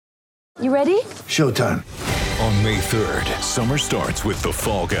You ready? Showtime. On May 3rd, summer starts with The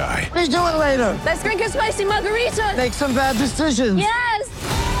Fall Guy. Let's do it later. Let's drink a spicy margarita. Make some bad decisions. Yes.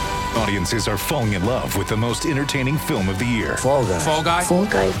 Audiences are falling in love with the most entertaining film of the year. Fall Guy. Fall Guy? Fall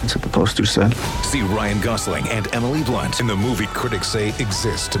Guy. That's what the poster said. See Ryan Gosling and Emily Blunt in the movie critics say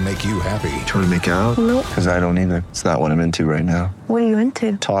exists to make you happy. Trying to make it out? Nope. Because I don't either. It's not what I'm into right now. What are you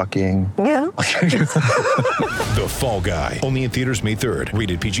into? Talking. Yeah. The Fall Guy. Only in theaters May 3rd.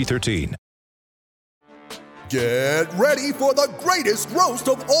 Rated PG-13. Get ready for the greatest roast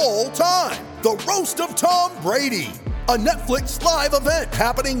of all time. The Roast of Tom Brady. A Netflix live event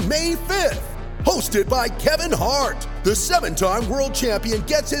happening May 5th. Hosted by Kevin Hart. The 7-time world champion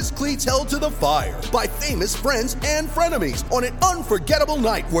gets his cleats held to the fire by famous friends and frenemies on an unforgettable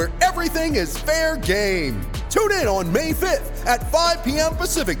night where everything is fair game. Tune in on May 5th at 5 p.m.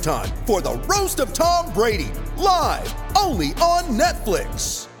 Pacific time for the Roast of Tom Brady. Live only on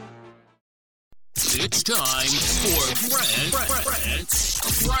Netflix. It's time for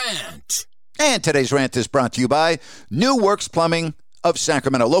Grant's Rant. And today's rant is brought to you by New Works Plumbing of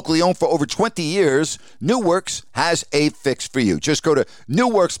Sacramento. Locally owned for over 20 years, New Works has a fix for you. Just go to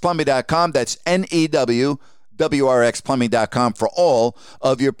newworksplumbing.com. That's NEWWRXplumbing.com for all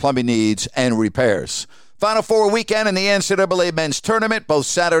of your plumbing needs and repairs. Final Four weekend in the NCAA men's tournament, both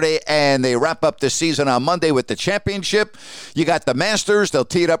Saturday and they wrap up the season on Monday with the championship. You got the Masters. They'll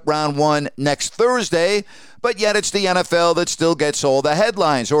tee it up round one next Thursday, but yet it's the NFL that still gets all the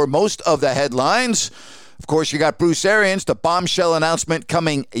headlines, or most of the headlines. Of course, you got Bruce Arians, the bombshell announcement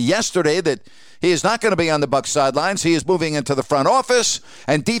coming yesterday that he is not going to be on the Bucs sidelines. He is moving into the front office,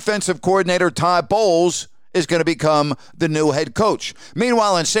 and defensive coordinator Todd Bowles is going to become the new head coach.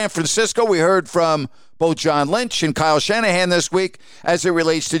 Meanwhile, in San Francisco, we heard from both John Lynch and Kyle Shanahan this week as it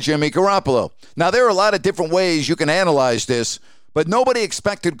relates to Jimmy Garoppolo. Now, there are a lot of different ways you can analyze this, but nobody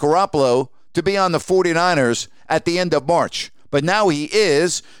expected Garoppolo to be on the 49ers at the end of March. But now he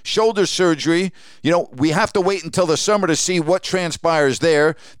is. Shoulder surgery. We have to wait until the summer to see what transpires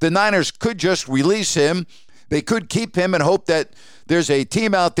there. The Niners could just release him. They could keep him and hope that there's a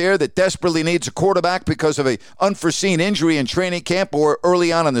team out there that desperately needs a quarterback because of an unforeseen injury in training camp or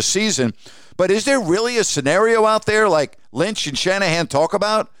early on in the season. But is there really a scenario out there like Lynch and Shanahan talk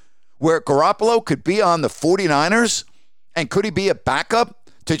about where Garoppolo could be on the 49ers? And could he be a backup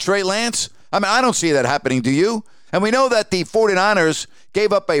to Trey Lance? I mean, I don't see that happening. Do you? And we know that the 49ers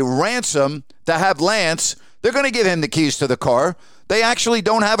gave up a ransom to have Lance. They're going to give him the keys to the car. They actually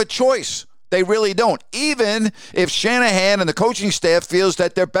don't have a choice. They really don't. Even if Shanahan and the coaching staff feels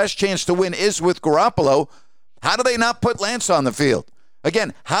that their best chance to win is with Garoppolo, how do they not put Lance on the field?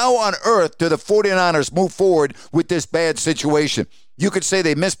 Again, how on earth do the 49ers move forward with this bad situation? You could say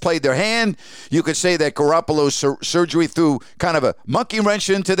they misplayed their hand. You could say that Garoppolo's surgery threw kind of a monkey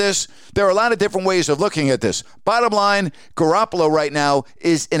wrench into this. There are a lot of different ways of looking at this. Bottom line, Garoppolo right now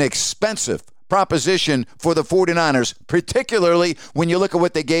is an expensive proposition for the 49ers, particularly when you look at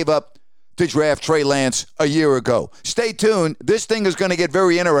what they gave up to draft Trey Lance a year ago. Stay tuned. This thing is going to get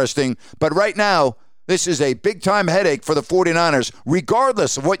very interesting. But right now, this is a big-time headache for the 49ers,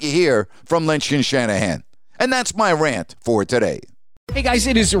 regardless of what you hear from Lynch and Shanahan. And that's my rant for today. Hey guys,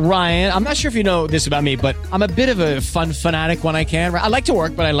 it is Ryan. I'm not sure if you know this about me, but I'm a bit of a fun fanatic when I can. I like to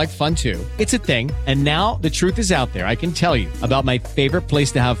work, but I like fun too. It's a thing. And now the truth is out there. I can tell you about my favorite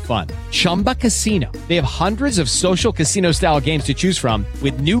place to have fun. Chumba Casino. They have hundreds of social casino style games to choose from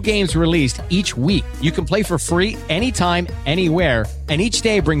with new games released each week. You can play for free anytime, anywhere. And each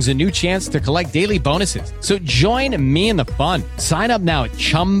day brings a new chance to collect daily bonuses. So join me in the fun. Sign up now at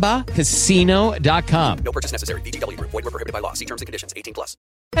ChumbaCasino.com. No purchase necessary. VGW Group. Void where prohibited by law. See terms and conditions. 18+.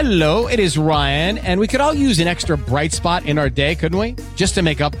 Hello, it is Ryan, and we could all use an extra bright spot in our day, couldn't we? Just to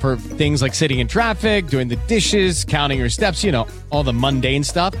make up for things like sitting in traffic, doing the dishes, counting your steps, all the mundane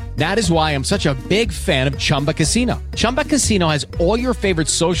stuff. That is why I'm such a big fan of Chumba Casino. Chumba Casino has all your favorite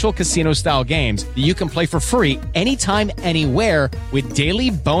social casino-style games that you can play for free anytime, anywhere with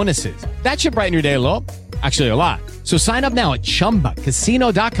daily bonuses. That should brighten your day a little. Actually, a lot. So sign up now at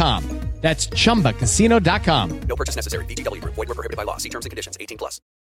ChumbaCasino.com. That's ChumbaCasino.com. No purchase necessary. VGW Group. Void where prohibited by law. See terms and conditions. 18+.